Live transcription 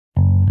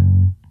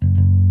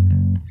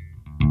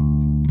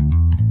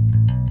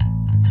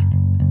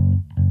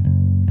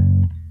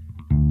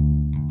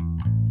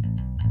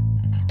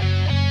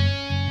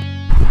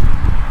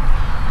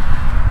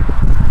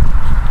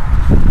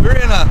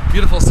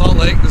beautiful Salt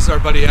Lake. This is our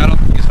buddy Adam.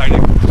 He's hiding.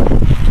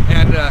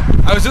 And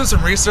I was doing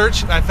some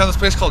research and I found this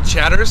place called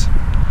Chatters,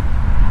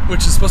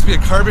 which is supposed to be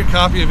a carbon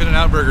copy of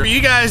In-N-Out Burger. For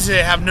you guys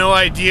that have no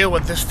idea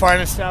what this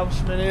fine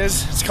establishment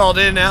is, it's called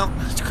In-N-Out.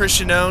 It's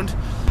Christian owned.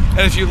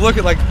 And if you look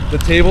at like the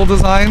table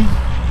design,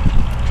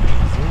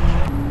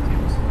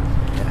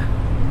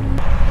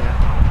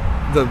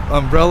 the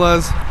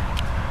umbrellas.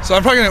 So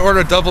I'm probably gonna order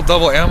a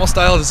double animal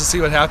style just to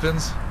see what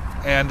happens.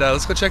 And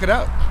let's go check it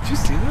out. Did you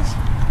see this?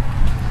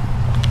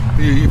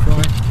 Are you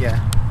filming? Yeah.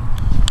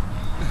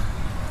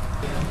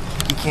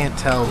 You can't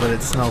tell, but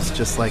it smells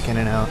just like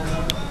In-N-Out.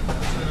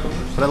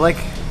 But I like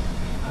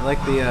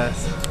the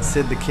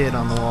Sid the Kid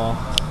on the wall.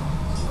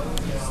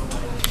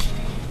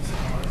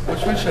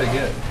 Which one should I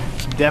get?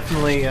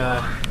 Definitely.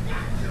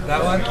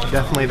 That one?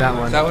 Definitely that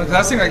one. That one. I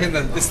was thinking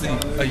like it's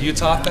a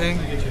Utah thing.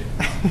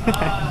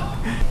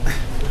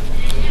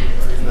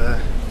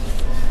 The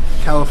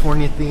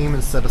California theme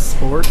instead of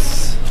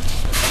sports.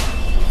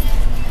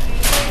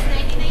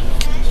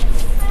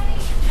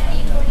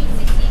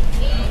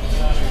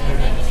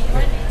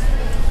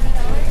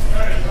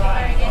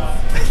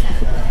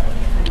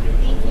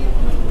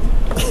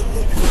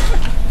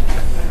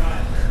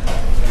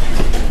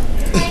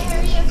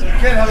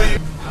 Good, how about you?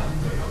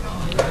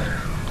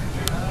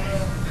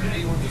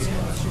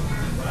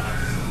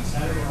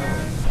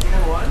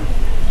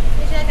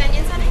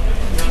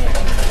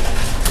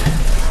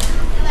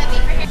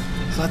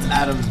 So that's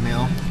Adam's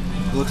meal.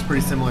 It looks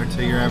pretty similar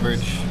to your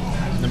average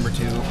number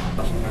 2.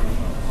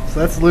 So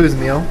that's Lou's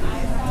meal.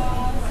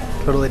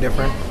 Totally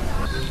different.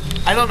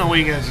 I don't know what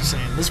you guys are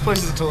saying. This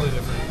place is totally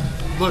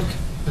different. Look,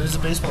 there's a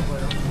baseball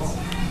player on the wall.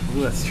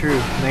 Ooh, that's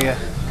true. Yeah,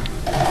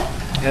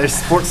 there's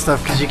sports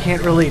stuff because you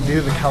can't really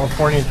do the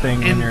California thing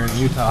when you're in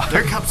Utah.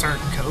 Their cups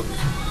aren't Coke.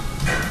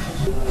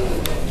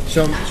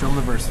 Show them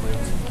the verse, Lou.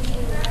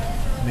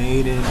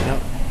 Made in.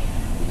 Nope.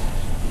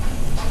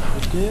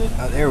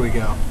 Oh, there we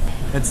go.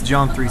 It's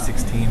John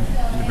 3:16 in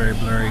a very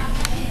blurry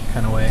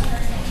kind of way.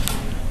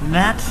 And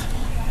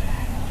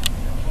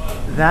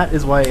that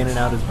is why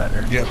In-N-Out is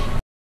better. Yep.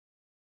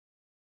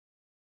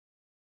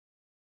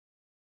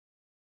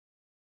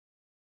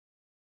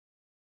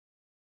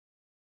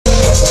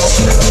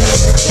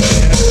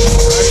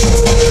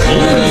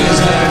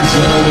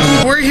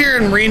 We're here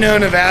in Reno,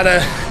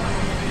 Nevada.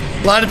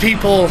 A lot of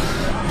people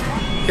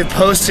have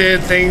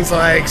posted things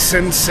like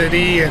Sin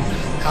City and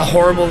how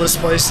horrible this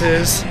place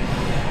is.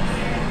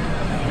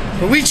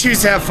 But we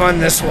choose to have fun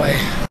this way.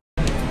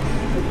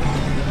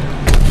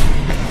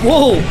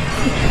 Whoa!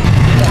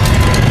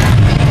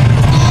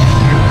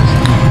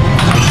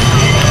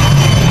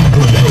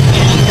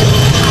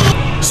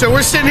 So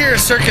we're sitting here at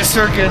Circus.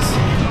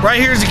 Right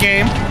here's a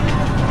game.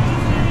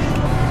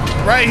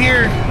 Right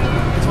here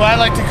is what I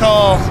like to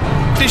call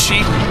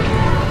fishy.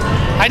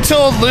 I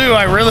told Lou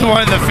I really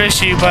wanted the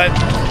fishy, but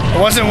I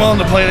wasn't willing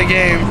to play the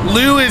game.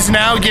 Lou is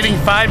now getting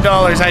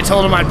 $5. I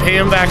told him I'd pay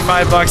him back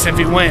 $5 if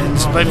he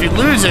wins, but if he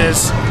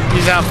loses,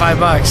 he's out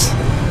 $5.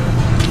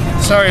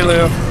 Sorry,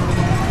 Lou.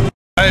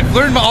 I've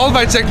learned all of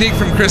my technique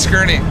from Chris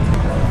Gurney.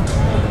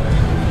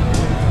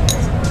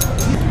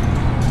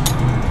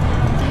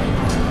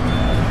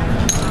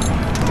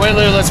 Wait,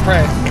 Lou, let's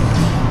pray.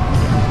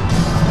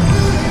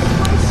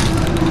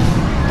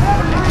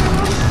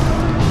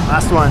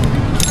 Last one.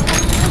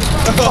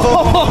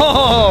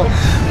 Oh,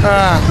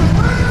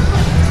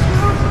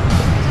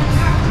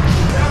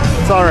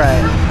 It's all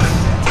right.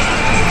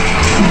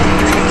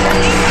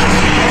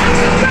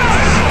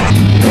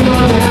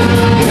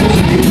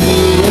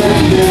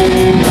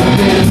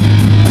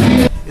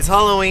 It's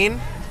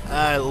Halloween.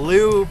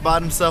 Lou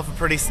bought himself a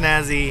pretty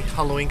snazzy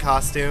Halloween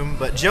costume,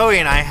 but Joey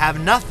and I have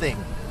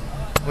nothing.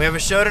 We have a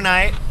show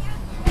tonight.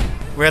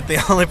 We're at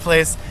the only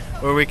place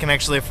where we can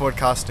actually afford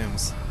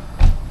costumes.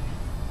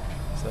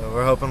 So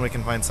we're hoping we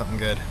can find something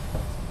good.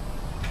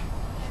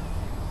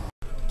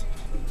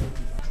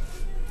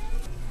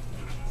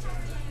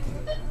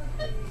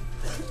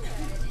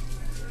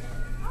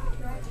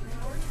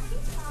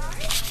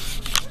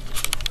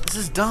 This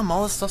is dumb.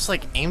 All this stuff's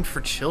like aimed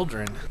for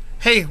children.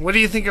 hey, what do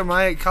you think of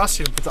my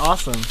costume? It's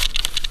awesome.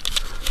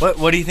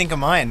 What do you think of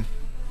mine?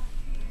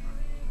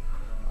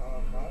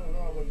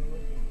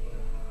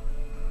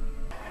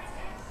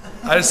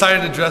 I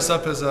decided to dress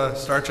up as a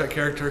Star Trek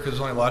character because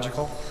it's only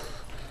logical.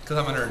 Because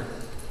I'm a nerd.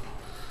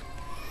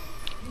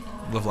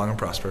 Live long and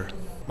prosper.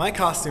 My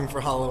costume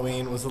for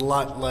Halloween was a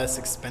lot less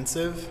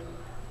expensive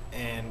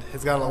and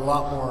has got a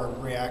lot more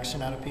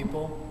reaction out of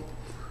people.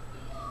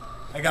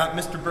 I got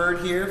Mr. Bird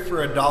here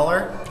for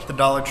 $1 at the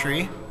Dollar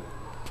Tree.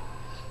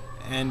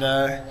 And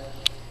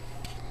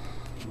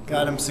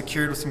got him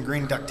secured with some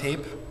green duct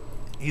tape.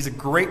 He's a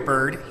great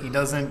bird. He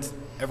doesn't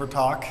ever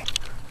talk.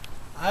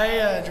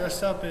 I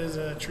dressed up as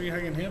a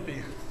tree-hugging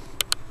hippie.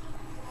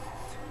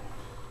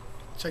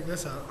 Check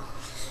this out.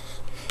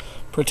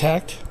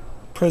 Protect,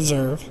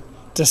 preserve,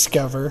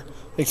 discover,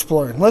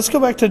 explore. Let's go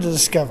back to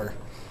discover.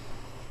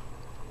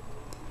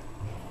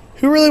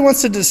 Who really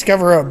wants to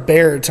discover a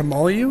bear to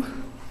maul you?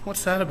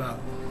 What's that about?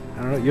 I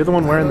I don't know. You're the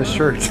one wearing the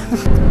shirt.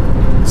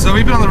 So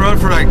we've been on the road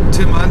for like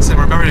 2 months, and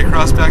we're about ready to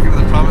cross back into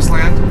the promised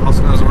land,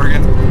 also known as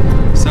Oregon.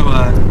 So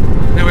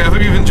anyway, I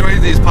hope you've enjoyed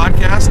these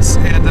podcasts,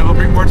 and we'll